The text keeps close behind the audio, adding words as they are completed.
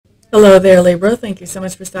Hello there, Libra. Thank you so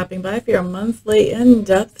much for stopping by for your monthly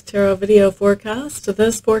in-depth tarot video forecast. So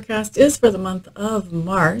this forecast is for the month of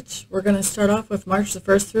March. We're going to start off with March the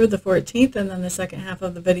 1st through the 14th, and then the second half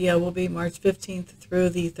of the video will be March 15th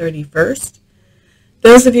through the 31st.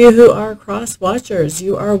 Those of you who are cross-watchers,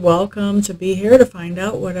 you are welcome to be here to find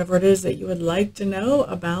out whatever it is that you would like to know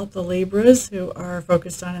about the Libras who are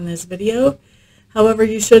focused on in this video. However,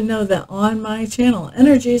 you should know that on my channel,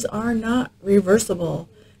 energies are not reversible.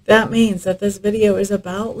 That means that this video is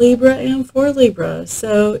about Libra and for Libra.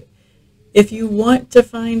 So if you want to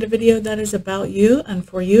find a video that is about you and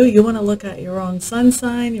for you, you want to look at your own sun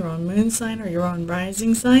sign, your own moon sign, or your own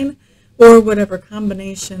rising sign, or whatever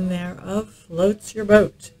combination thereof floats your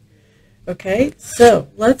boat. Okay, so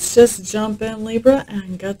let's just jump in, Libra,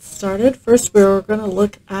 and get started. First, we're going to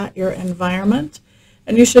look at your environment.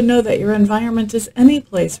 And you should know that your environment is any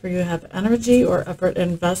place where you have energy or effort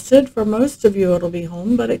invested. For most of you, it'll be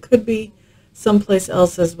home, but it could be someplace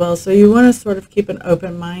else as well. So you want to sort of keep an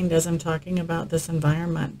open mind as I'm talking about this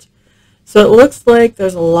environment. So it looks like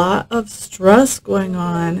there's a lot of stress going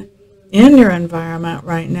on in your environment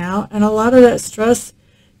right now, and a lot of that stress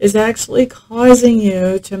is actually causing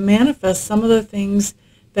you to manifest some of the things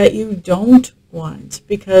that you don't want,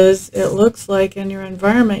 because it looks like in your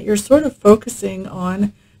environment you're sort of focusing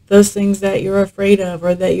on those things that you're afraid of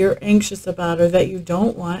or that you're anxious about or that you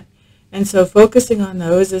don't want, and so focusing on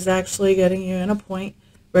those is actually getting you in a point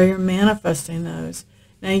where you're manifesting those.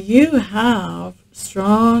 Now you have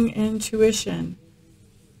strong intuition.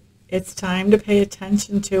 It's time to pay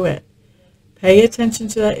attention to it. Pay attention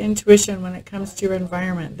to that intuition when it comes to your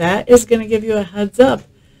environment. That is going to give you a heads up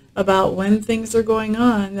about when things are going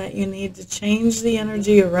on that you need to change the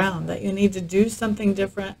energy around, that you need to do something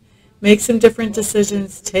different, make some different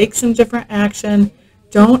decisions, take some different action.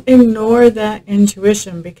 Don't ignore that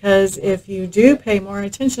intuition, because if you do pay more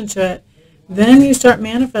attention to it, then you start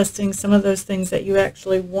manifesting some of those things that you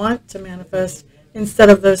actually want to manifest instead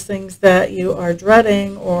of those things that you are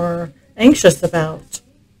dreading or anxious about.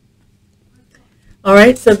 All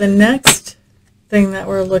right, so the next thing that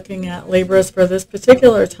we're looking at, Libras, for this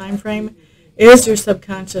particular time frame is your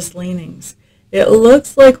subconscious leanings. It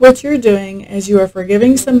looks like what you're doing is you are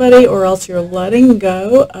forgiving somebody, or else you're letting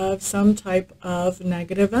go of some type of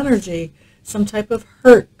negative energy, some type of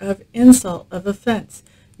hurt, of insult, of offense.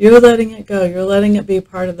 You're letting it go. You're letting it be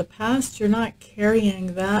part of the past. You're not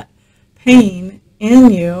carrying that pain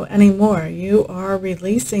in you anymore. You are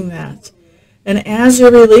releasing that. And as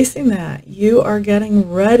you're releasing that, you are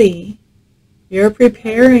getting ready. You're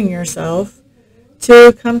preparing yourself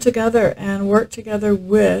to come together and work together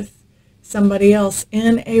with somebody else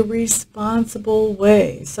in a responsible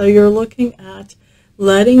way. So you're looking at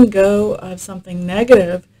letting go of something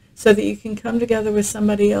negative so that you can come together with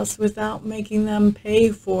somebody else without making them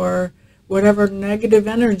pay for whatever negative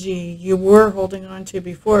energy you were holding on to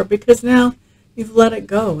before, because now you've let it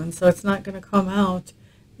go, and so it's not going to come out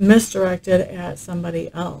misdirected at somebody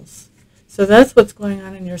else. So that's what's going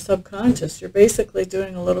on in your subconscious. You're basically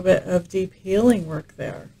doing a little bit of deep healing work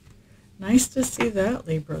there. Nice to see that,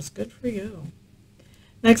 Libras. Good for you.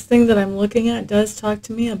 Next thing that I'm looking at does talk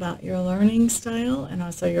to me about your learning style and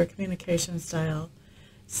also your communication style.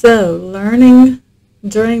 So learning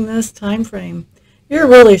during this time frame, you're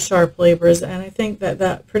really sharp, Libras, and I think that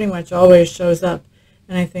that pretty much always shows up.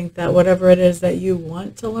 And I think that whatever it is that you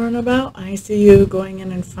want to learn about, I see you going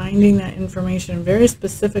in and finding that information very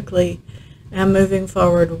specifically and moving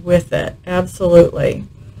forward with it. Absolutely.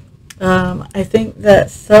 I think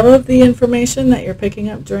that some of the information that you're picking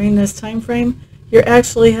up during this time frame, you're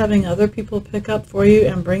actually having other people pick up for you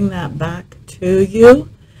and bring that back to you.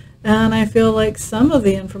 And I feel like some of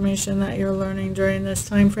the information that you're learning during this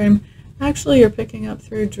time frame, actually you're picking up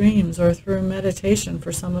through dreams or through meditation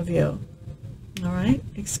for some of you. All right,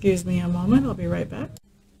 excuse me a moment. I'll be right back.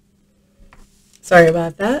 Sorry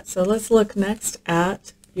about that. So let's look next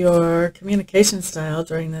at your communication style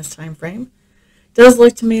during this time frame. It does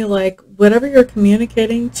look to me like whatever you're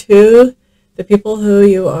communicating to the people who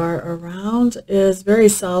you are around is very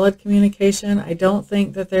solid communication. I don't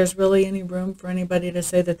think that there's really any room for anybody to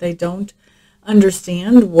say that they don't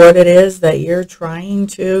understand what it is that you're trying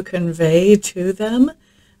to convey to them.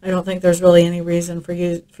 I don't think there's really any reason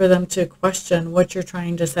for them to question what you're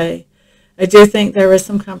trying to say. I do think there is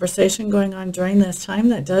some conversation going on during this time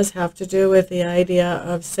that does have to do with the idea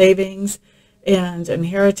of savings and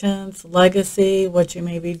inheritance, legacy, what you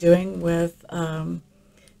may be doing with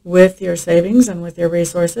your savings and with your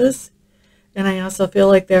resources. And I also feel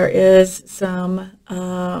like there is some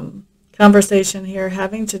conversation here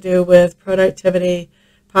having to do with productivity,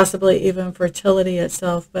 possibly even fertility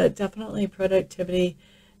itself, but definitely productivity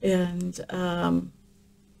and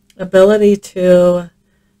ability to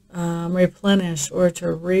replenish or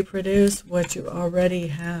to reproduce what you already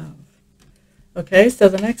have. Okay, so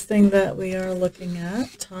the next thing that we are looking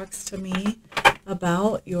at talks to me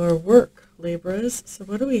about your work, Libras. So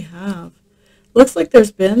what do we have? Looks like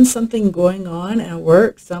there's been something going on at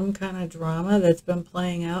work, some kind of drama that's been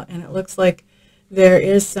playing out, and it looks like there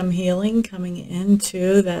is some healing coming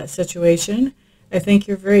into that situation. I think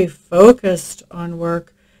you're very focused on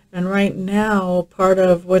work, and right now part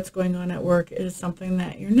of what's going on at work is something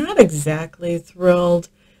that you're not exactly thrilled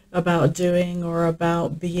about doing or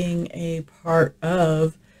about being a part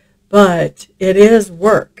of, but it is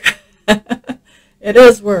work. It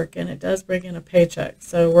is work, and it does bring in a paycheck.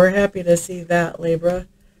 So we're happy to see that, Libra.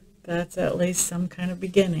 That's at least some kind of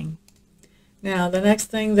beginning. Now, the next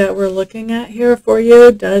thing that we're looking at here for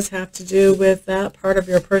you does have to do with that part of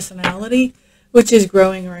your personality, which is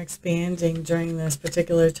growing or expanding during this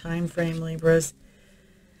particular time frame, Libras.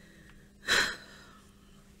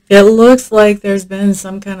 It looks like there's been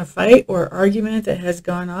some kind of fight or argument that has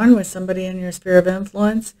gone on with somebody in your sphere of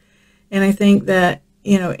influence. And I think that,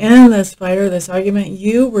 in this fight or this argument,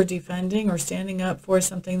 you were defending or standing up for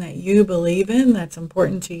something that you believe in that's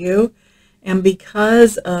important to you. And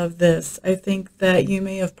because of this, I think that you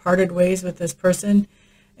may have parted ways with this person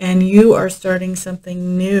and you are starting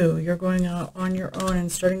something new. You're going out on your own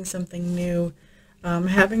and starting something new,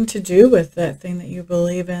 having to do with that thing that you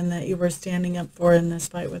believe in, that you were standing up for in this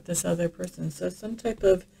fight with this other person. So some type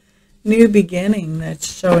of new beginning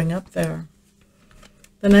that's showing up there.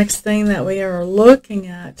 The next thing that we are looking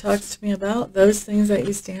at talks to me about those things that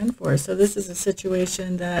you stand for. So this is a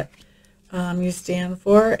situation that you stand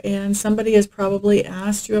for, and somebody has probably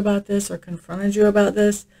asked you about this or confronted you about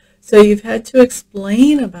this. So you've had to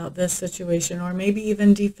explain about this situation or maybe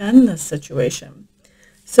even defend this situation.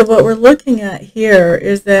 So what we're looking at here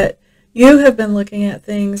is that you have been looking at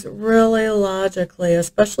things really logically,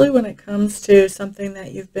 especially when it comes to something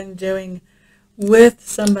that you've been doing with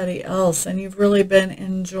somebody else, and you've really been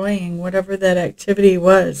enjoying whatever that activity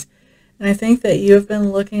was. And I think that you have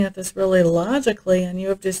been looking at this really logically, and you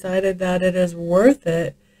have decided that it is worth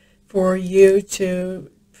it for you to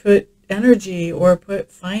put energy or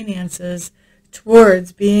put finances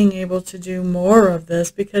towards being able to do more of this,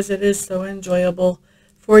 because it is so enjoyable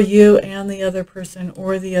for you and the other person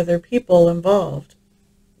or the other people involved.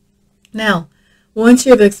 Now, once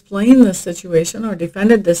you've explained this situation or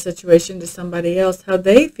defended this situation to somebody else, how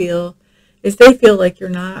they feel is they feel like you're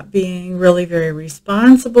not being really very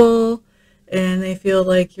responsible, and they feel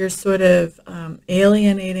like you're sort of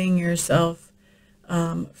alienating yourself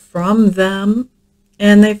from them,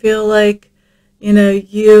 and they feel like,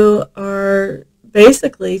 you are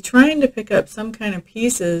basically trying to pick up some kind of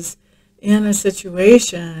pieces in a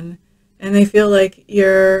situation, and they feel like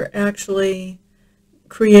you're actually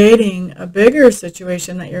creating a bigger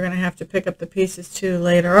situation that you're going to have to pick up the pieces to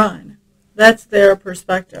later on. That's their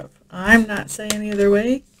perspective. I'm not saying either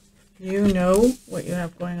way. You know what you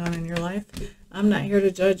have going on in your life. I'm not here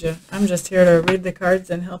to judge you. I'm just here to read the cards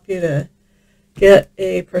and help you to get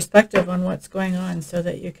a perspective on what's going on so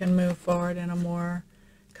that you can move forward in a more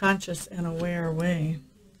conscious and aware way.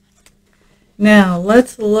 Now,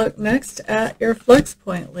 let's look next at your flex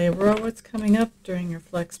point, Libra. What's coming up during your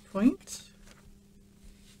flex point?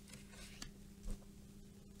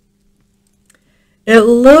 It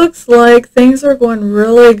looks like things are going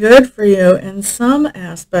really good for you in some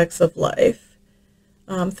aspects of life.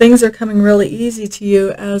 Things are coming really easy to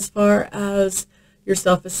you as far as your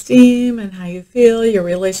self-esteem and how you feel, your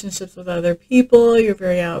relationships with other people. You're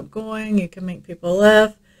very outgoing. You can make people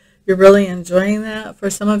laugh. You're really enjoying that.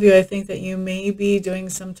 For some of you, I think that you may be doing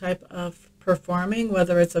some type of performing,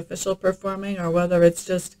 whether it's official performing or whether it's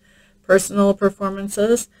just personal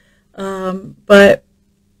performances. But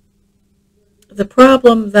the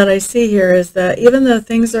problem that I see here is that even though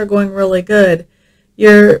things are going really good,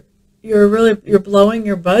 you're blowing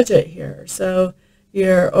your budget here. So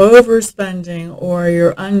you're overspending or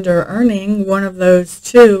you're under earning, one of those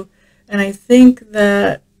two. And I think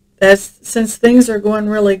that since things are going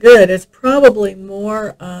really good, it's probably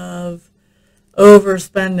more of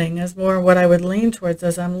overspending is more what I would lean towards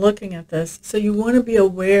as I'm looking at this. So you want to be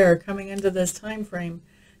aware coming into this time frame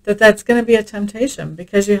that that's going to be a temptation,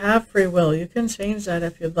 because you have free will. You can change that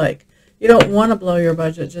if you'd like. You don't want to blow your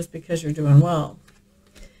budget just because you're doing well.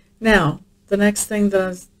 Now, the next thing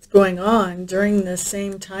that's going on during this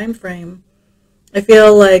same time frame, I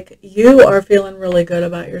feel like you are feeling really good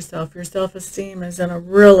about yourself. Your self-esteem is in a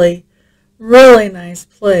really, really nice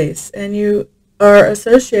place, and you are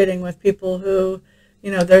associating with people who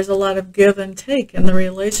there's a lot of give and take in the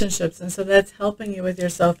relationships, and so that's helping you with your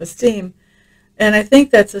self-esteem. And I think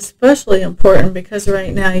that's especially important because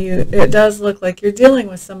right now it does look like you're dealing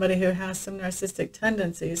with somebody who has some narcissistic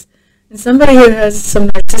tendencies. And somebody who has some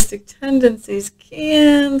narcissistic tendencies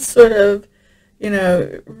can sort of,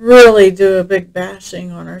 really do a big bashing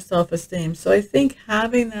on our self-esteem. So I think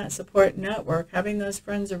having that support network, having those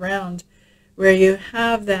friends around where you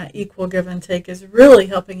have that equal give and take is really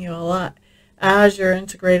helping you a lot as you're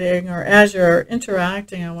integrating or as you're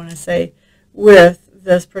interacting, I want to say, with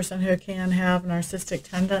this person who can have narcissistic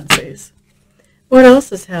tendencies. What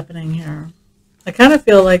else is happening here? I kind of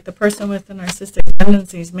feel like the person with the narcissistic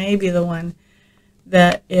tendencies may be the one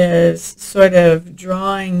that is sort of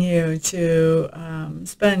drawing you to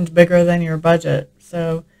spend bigger than your budget.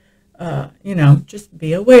 So, just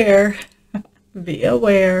be aware. Be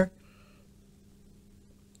aware.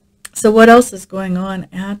 So what else is going on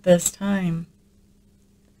at this time?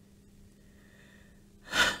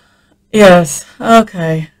 Yes,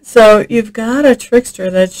 okay. So you've got a trickster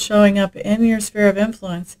that's showing up in your sphere of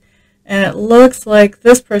influence, and it looks like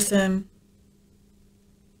this person,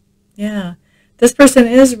 this person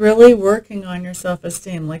is really working on your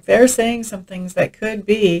self-esteem. Like they're saying some things that could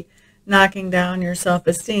be knocking down your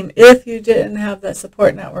self-esteem. If you didn't have that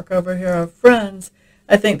support network over here of friends,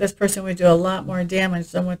 I think this person would do a lot more damage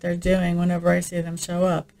than what they're doing whenever I see them show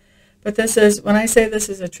up. But when I say this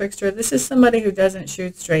is a trickster, this is somebody who doesn't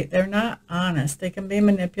shoot straight. They're not honest. They can be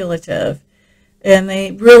manipulative. And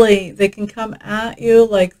they can come at you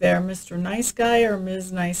like they're Mr. Nice Guy or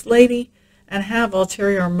Ms. Nice Lady and have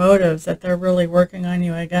ulterior motives that they're really working on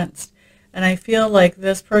you against. And I feel like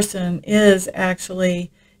this person is actually,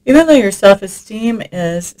 even though your self-esteem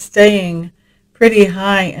is staying pretty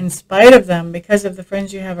high in spite of them because of the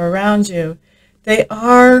friends you have around you, they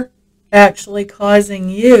are actually causing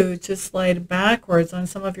you to slide backwards on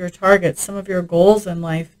some of your targets, some of your goals in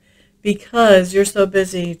life, because you're so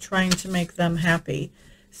busy trying to make them happy.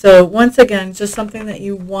 So once again, just something that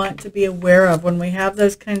you want to be aware of when we have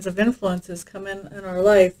those kinds of influences come in our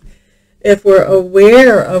life. If we're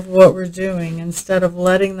aware of what we're doing instead of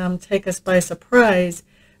letting them take us by surprise,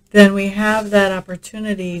 then we have that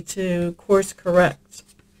opportunity to course correct.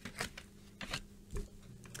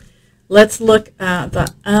 Let's look at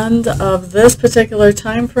the end of this particular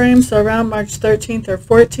time frame. So around March 13th or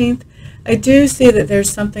 14th, I do see that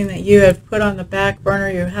there's something that you have put on the back burner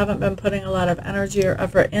you haven't been putting a lot of energy or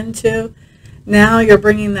effort into. Now you're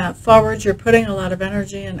bringing that forward. You're putting a lot of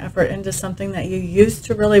energy and effort into something that you used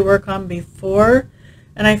to really work on before.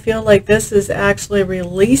 And I feel like this is actually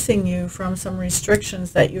releasing you from some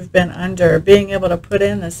restrictions that you've been under. Being able to put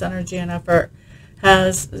in this energy and effort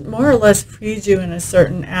has more or less freed you in a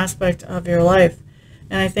certain aspect of your life.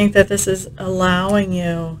 And I think that this is allowing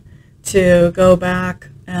you to go back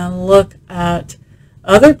and look at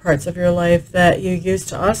other parts of your life that you used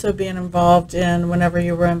to also be involved in whenever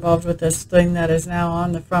you were involved with this thing that is now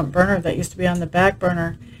on the front burner that used to be on the back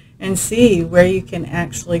burner, and see where you can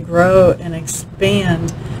actually grow and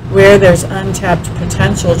expand, where there's untapped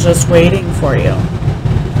potential just waiting for you.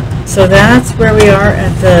 So that's where we are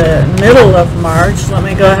at the middle of March. Let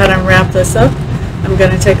me go ahead and wrap this up. I'm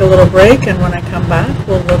going to take a little break, and when I come back,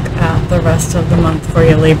 we'll look at the rest of the month for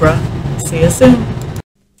you, Libra. See you soon.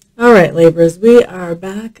 All right, Libras, we are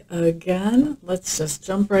back again. Let's just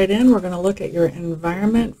jump right in. We're going to look at your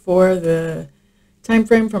environment for the time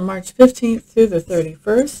frame from March 15th through the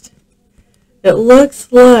 31st. It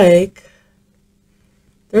looks like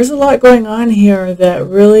there's a lot going on here that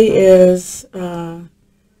really is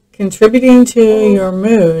contributing to your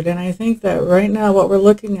mood. And I think that right now what we're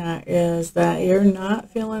looking at is that you're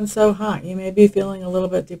not feeling so hot. You may be feeling a little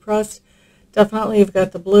bit depressed. Definitely you've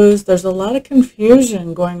got the blues. There's a lot of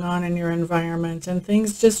confusion going on in your environment, and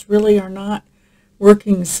things just really are not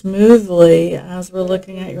working smoothly as we're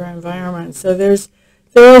looking at your environment. So there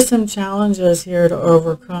are some challenges here to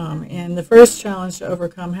overcome. And the first challenge to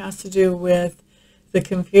overcome has to do with the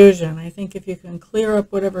confusion. I think if you can clear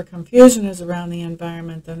up whatever confusion is around the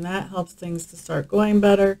environment, then that helps things to start going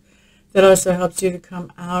better. That also helps you to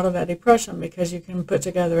come out of that depression because you can put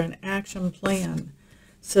together an action plan.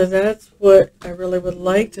 So that's what I really would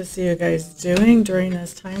like to see you guys doing during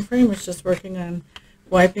this time frame, is just working on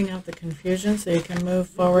wiping out the confusion so you can move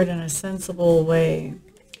forward in a sensible way.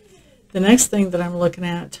 The next thing that I'm looking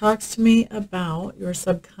at talks to me about your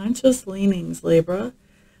subconscious leanings, Libra.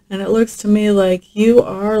 And it looks to me like you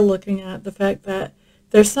are looking at the fact that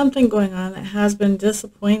there's something going on that has been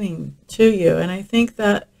disappointing to you. And I think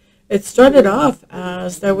that it started off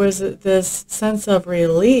as there was this sense of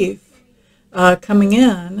relief coming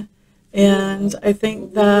in And I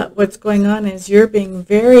think that what's going on is you're being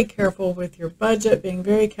very careful with your budget, being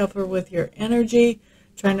very careful with your energy,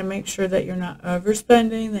 trying to make sure that you're not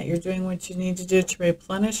overspending, that you're doing what you need to do to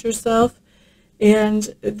replenish yourself.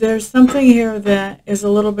 And there's something here that is a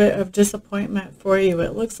little bit of disappointment for you.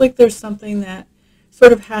 It looks like there's something that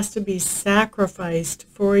sort of has to be sacrificed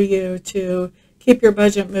for you to keep your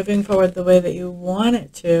budget moving forward the way that you want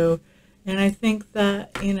it to. And I think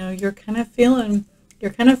that, you're kind of feeling it. You're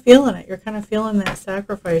kind of feeling that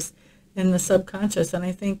sacrifice in the subconscious. And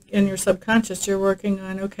I think in your subconscious, you're working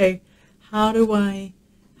on, okay, how do I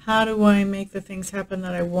make the things happen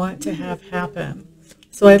that I want to have happen?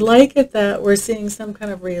 So I like it that we're seeing some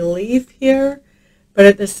kind of relief here, but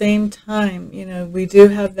at the same time, we do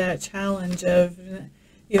have that challenge of,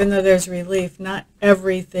 even though there's relief, not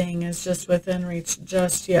everything is just within reach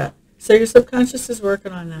just yet. So your subconscious is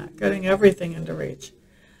working on that, getting everything into reach.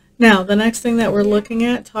 Now, the next thing that we're looking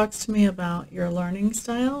at talks to me about your learning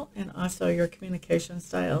style and also your communication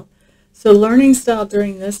style. So learning style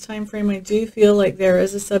during this time frame, I do feel like there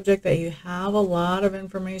is a subject that you have a lot of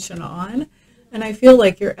information on, and I feel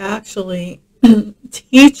like you're actually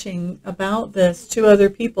teaching about this to other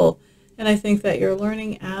people. And I think that you're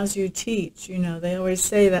learning as you teach. They always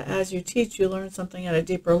say that as you teach, you learn something at a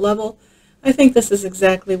deeper level. I think this is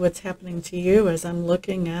exactly what's happening to you as I'm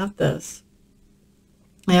looking at this.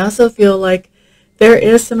 I also feel like there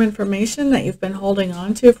is some information that you've been holding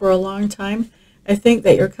on to for a long time. I think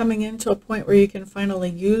that you're coming into a point where you can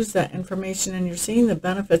finally use that information, and you're seeing the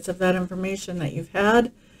benefits of that information that you've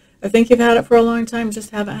had. I think you've had it for a long time,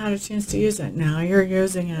 just haven't had a chance to use it. Now you're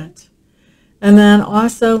using it. And then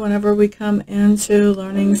also, whenever we come into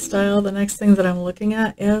learning style, the next thing that I'm looking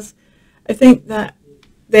at is, I think that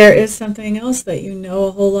there is something else that you know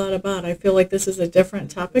a whole lot about. I feel like this is a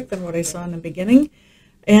different topic than what I saw in the beginning.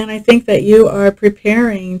 And I think that you are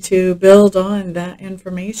preparing to build on that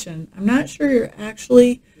information. I'm not sure you're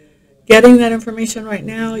actually getting that information right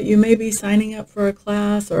now. You may be signing up for a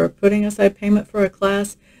class or putting aside payment for a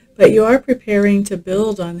class, but you are preparing to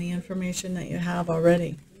build on the information that you have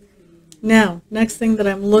already. Now, next thing that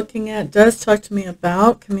I'm looking at does talk to me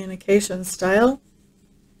about communication style.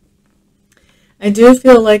 I do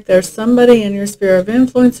feel like there's somebody in your sphere of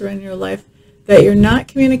influence or in your life that you're not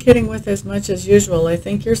communicating with as much as usual. I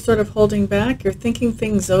think you're sort of holding back. You're thinking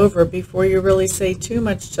things over before you really say too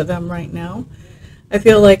much to them right now. I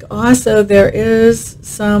feel like also there is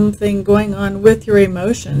something going on with your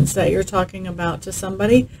emotions that you're talking about to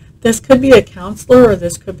somebody. This could be a counselor or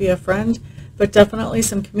this could be a friend, but definitely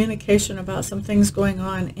some communication about some things going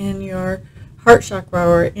on in your heart chakra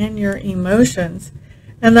or in your emotions.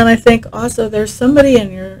 And then I think also there's somebody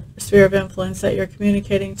in your sphere of influence that you're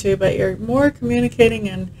communicating to, but you're more communicating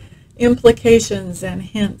in implications and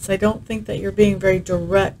hints. I don't think that you're being very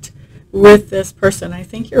direct with this person. I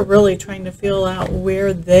think you're really trying to feel out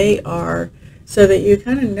where they are so that you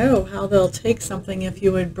kind of know how they'll take something if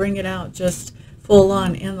you would bring it out just full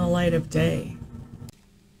on in the light of day.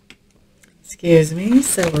 Excuse me,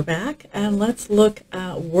 so we're back, and let's look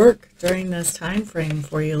at work during this time frame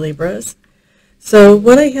for you, Libras. So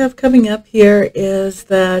what I have coming up here is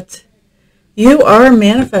that you are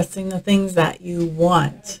manifesting the things that you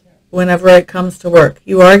want whenever it comes to work.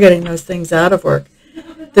 You are getting those things out of work.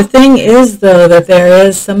 The thing is, though, that there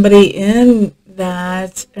is somebody in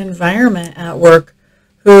that environment at work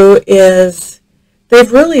who is,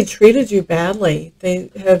 they've really treated you badly. They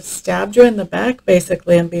have stabbed you in the back,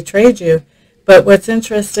 basically, and betrayed you. But what's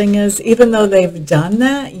interesting is even though they've done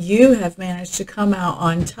that, you have managed to come out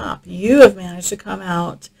on top. You have managed to come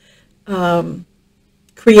out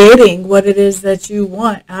creating what it is that you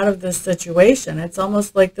want out of this situation. It's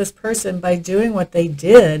almost like this person, by doing what they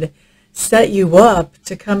did, set you up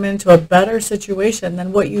to come into a better situation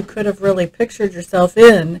than what you could have really pictured yourself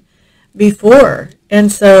in before.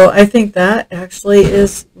 And so I think that actually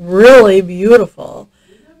is really beautiful.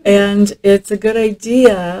 And it's a good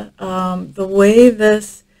idea, the way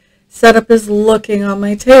this setup is looking on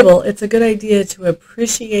my table, it's a good idea to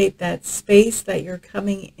appreciate that space that you're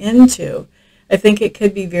coming into. I think it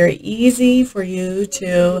could be very easy for you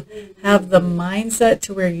to have the mindset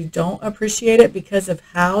to where you don't appreciate it because of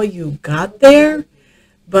how you got there.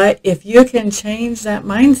 But if you can change that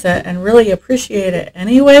mindset and really appreciate it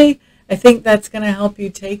anyway, I think that's going to help you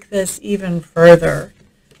take this even further.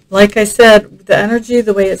 Like I said, the energy,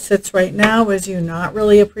 the way it sits right now, is you not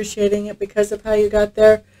really appreciating it because of how you got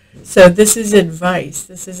there. So this is advice.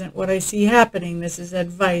 This isn't what I see happening. This is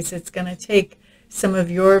advice. It's going to take some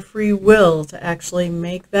of your free will to actually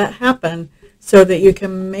make that happen so that you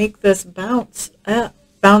can make this bounce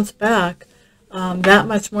back that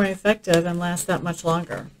much more effective and last that much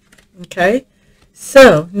longer. Okay,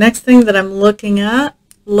 so next thing that I'm looking at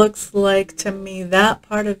looks like to me that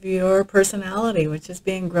part of your personality which is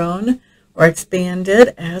being grown or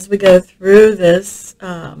expanded as we go through this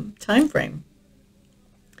time frame.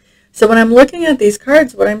 So when I'm looking at these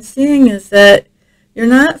cards, what I'm seeing is that you're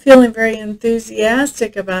not feeling very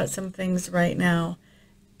enthusiastic about some things right now,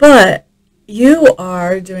 but you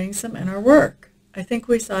are doing some inner work. I think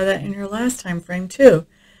we saw that in your last time frame too.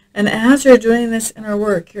 And as you're doing this inner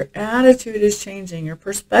work, your attitude is changing, your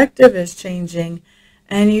perspective is changing,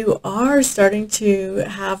 and you are starting to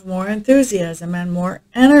have more enthusiasm and more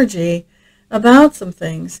energy about some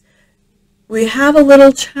things. We have a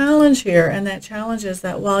little challenge here, and that challenge is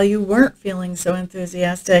that while you weren't feeling so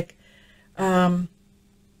enthusiastic, someone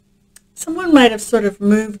might have sort of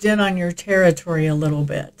moved in on your territory a little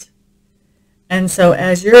bit. And so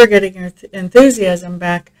as you're getting your enthusiasm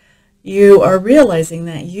back, you are realizing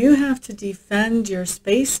that you have to defend your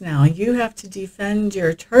space now. You have to defend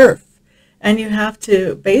your turf, and you have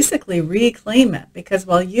to basically reclaim it, because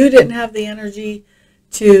while you didn't have the energy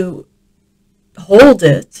to hold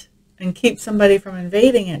it and keep somebody from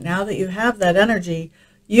invading it, now that you have that energy,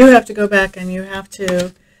 you have to go back and you have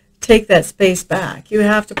to take that space back. You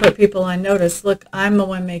have to put people on notice. Look, I'm the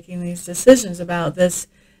one making these decisions about this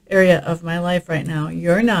area of my life right now.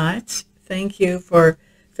 You're not. Thank you for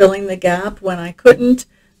filling the gap when I couldn't,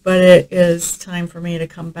 but it is time for me to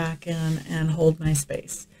come back in and hold my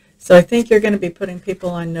space. So I think you're going to be putting people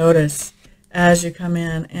on notice as you come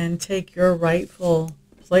in and take your rightful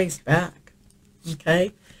place back.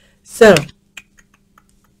 Okay? So,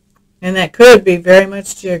 and that could be very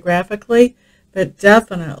much geographically, but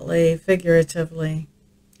definitely figuratively.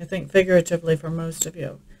 I think figuratively for most of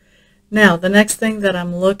you. Now, the next thing that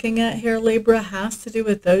I'm looking at here, Libra, has to do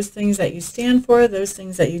with those things that you stand for, those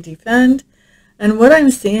things that you defend. And what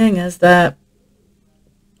I'm seeing is that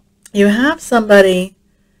you have somebody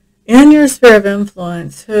in your sphere of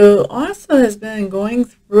influence who also has been going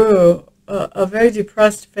through a very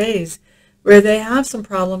depressed phase where they have some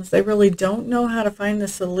problems they really don't know how to find the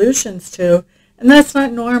solutions to, and that's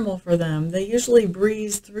not normal for them. They usually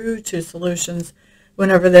breeze through to solutions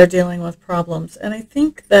whenever they're dealing with problems. And I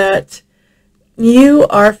think that you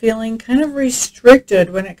are feeling kind of restricted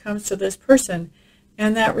when it comes to this person,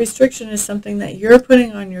 and that restriction is something that you're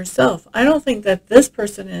putting on yourself. I don't think that this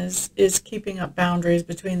person is keeping up boundaries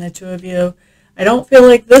between the two of you. I don't feel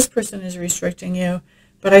like this person is restricting you,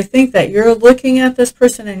 but I think that you're looking at this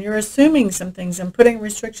person and you're assuming some things and putting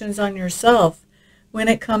restrictions on yourself when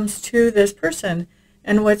it comes to this person.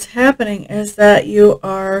 And what's happening is that you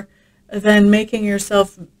are then making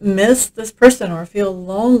yourself miss this person or feel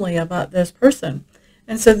lonely about this person.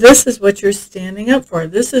 And so this is what you're standing up for.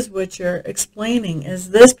 This is what you're explaining, is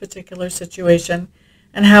this particular situation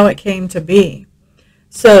and how it came to be.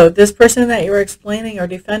 So this person that you're explaining or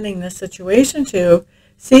defending this situation to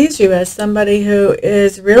sees you as somebody who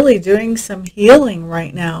is really doing some healing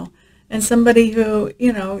right now, and somebody who,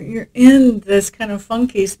 you know, you're in this kind of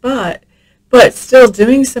funky spot, but still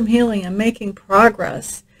doing some healing and making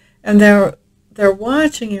progress. And they're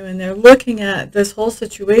watching you, and they're looking at this whole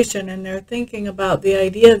situation, and they're thinking about the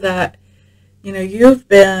idea that, you know, you've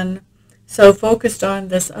been so focused on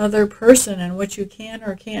this other person and what you can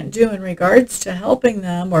or can't do in regards to helping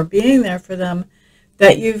them or being there for them,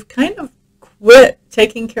 that you've kind of quit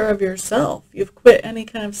taking care of yourself. You've quit any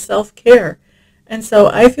kind of self-care. And so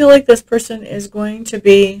I feel like this person is going to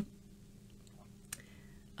be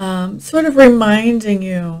sort of reminding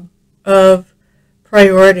you of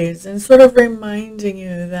priorities, and sort of reminding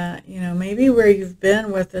you that, you know, maybe where you've been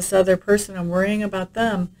with this other person and worrying about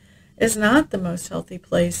them is not the most healthy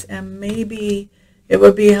place, and maybe it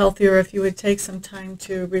would be healthier if you would take some time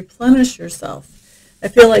to replenish yourself. I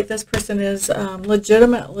feel like this person is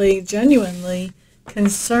legitimately, genuinely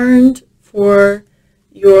concerned for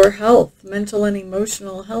your health, mental and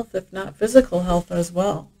emotional health, if not physical health as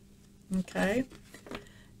well. Okay?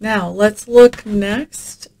 Now, let's look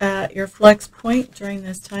next at your flex point during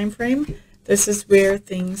this time frame. This is where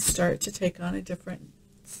things start to take on a different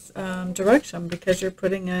direction, because you're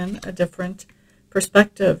putting in a different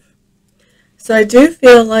perspective. So I do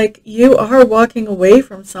feel like you are walking away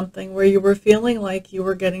from something where you were feeling like you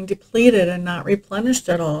were getting depleted and not replenished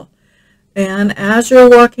at all. And as you're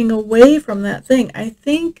walking away from that thing, I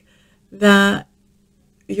think that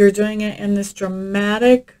you're doing it in this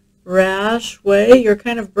dramatic, rash way. You're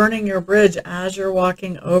kind of burning your bridge as you're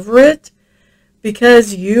walking over it,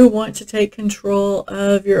 because you want to take control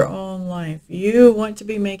of your own life. You want to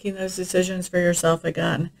be making those decisions for yourself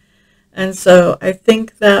again. And so I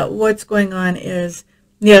think that what's going on is,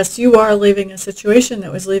 yes, you are leaving a situation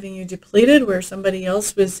that was leaving you depleted, where somebody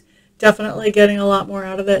else was definitely getting a lot more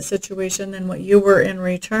out of that situation than what you were in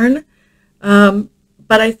return. But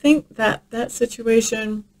I think that that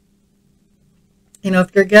situation,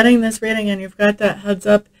 if you're getting this reading and you've got that heads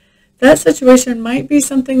up, that situation might be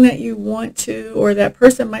something that you want to, or that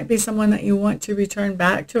person might be someone that you want to return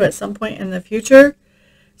back to at some point in the future.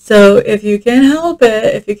 So if you can help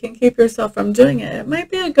it, if you can keep yourself from doing it, it might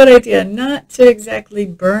be a good idea not to exactly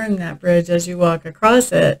burn that bridge as you walk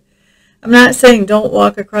across it. I'm not saying don't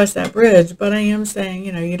walk across that bridge, but I am saying,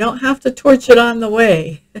 you don't have to torch it on the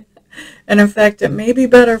way. And in fact, it may be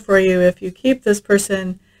better for you if you keep this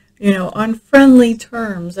person, on friendly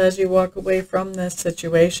terms as you walk away from this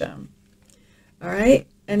situation. All right.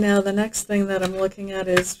 And now the next thing that I'm looking at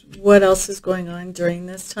is what else is going on during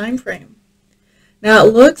this time frame. Now,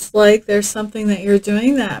 it looks like there's something that you're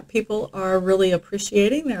doing that people are really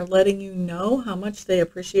appreciating. They're letting you know how much they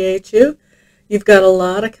appreciate you. You've got a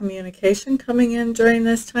lot of communication coming in during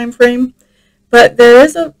this time frame. But there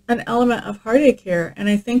is an element of heartache here. And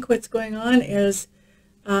I think what's going on is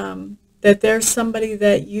that there's somebody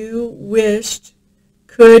that you wished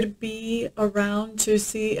could be around to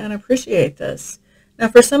see and appreciate this. Now,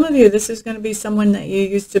 for some of you, this is going to be someone that you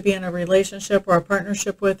used to be in a relationship or a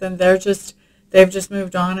partnership with, and they've just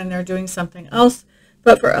moved on and they're doing something else.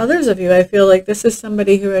 But for others of you, I feel like this is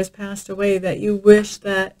somebody who has passed away that you wish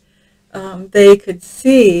that they could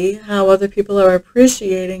see how other people are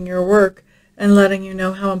appreciating your work and letting you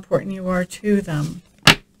know how important you are to them.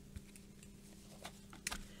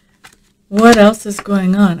 What else is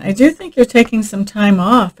going on? I do think you're taking some time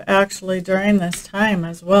off actually during this time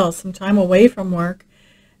as well, some time away from work.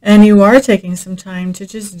 And you are taking some time to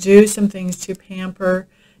just do some things to pamper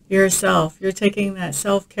yourself. You're taking that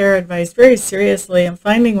self-care advice very seriously and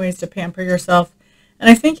finding ways to pamper yourself. And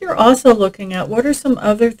I think you're also looking at what are some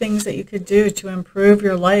other things that you could do to improve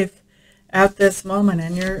your life at this moment.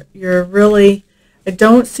 And you're really, I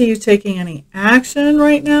don't see you taking any action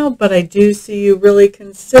right now, but I do see you really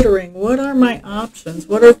considering what are my options?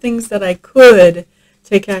 What are things that I could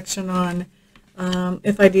take action on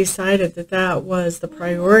if I decided that that was the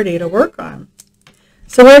priority to work on?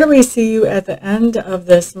 So where do we see you at the end of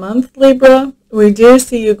this month, Libra? We do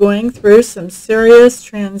see you going through some serious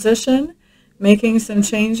transition, making some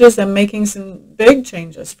changes and making some big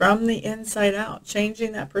changes from the inside out,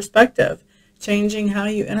 changing that perspective, changing how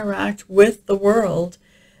you interact with the world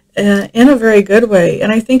in a very good way.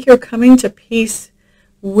 And I think you're coming to peace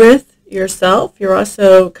with yourself. You're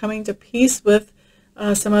also coming to peace with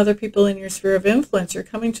some other people in your sphere of influence. You're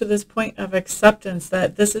coming to this point of acceptance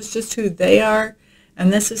that this is just who they are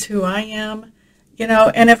and this is who I am.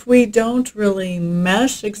 And if we don't really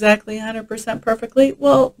mesh exactly 100% perfectly,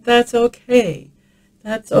 well, that's okay.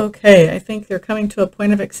 That's okay. I think you're coming to a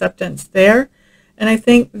point of acceptance there. And I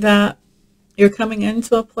think that you're coming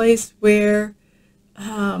into a place where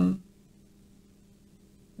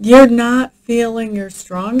you're not feeling your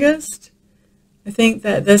strongest. I think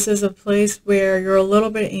that this is a place where you're a little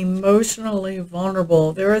bit emotionally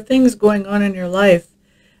vulnerable. There are things going on in your life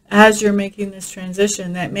as you're making this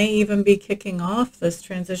transition that may even be kicking off this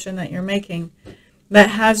transition that you're making that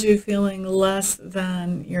has you feeling less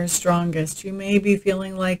than your strongest. You may be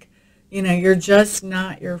feeling like, you're just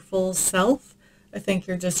not your full self. I think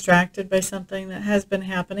you're distracted by something that has been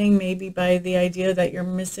happening, maybe by the idea that you're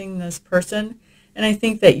missing this person. And I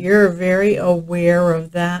think that you're very aware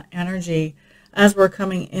of that energy as we're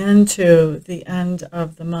coming into the end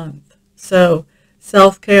of the month. So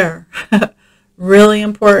self-care, really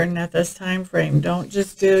important at this time frame. Don't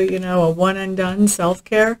just do, a one and done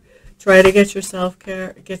self-care. Try to get you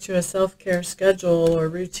a self-care schedule or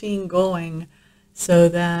routine going so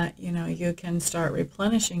that, you can start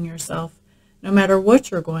replenishing yourself no matter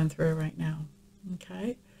what you're going through right now.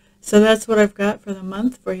 Okay? So that's what I've got for the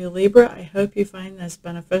month for you, Libra. I hope you find this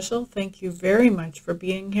beneficial. Thank you very much for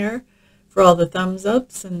being here, for all the thumbs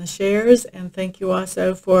ups and the shares, and thank you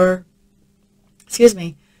also for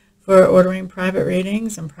ordering private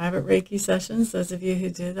readings and private Reiki sessions, those of you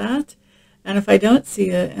who do that. And if I don't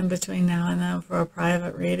see you in between now and then for a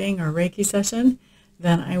private reading or Reiki session,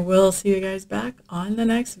 then I will see you guys back on the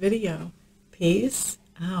next video. Peace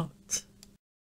out.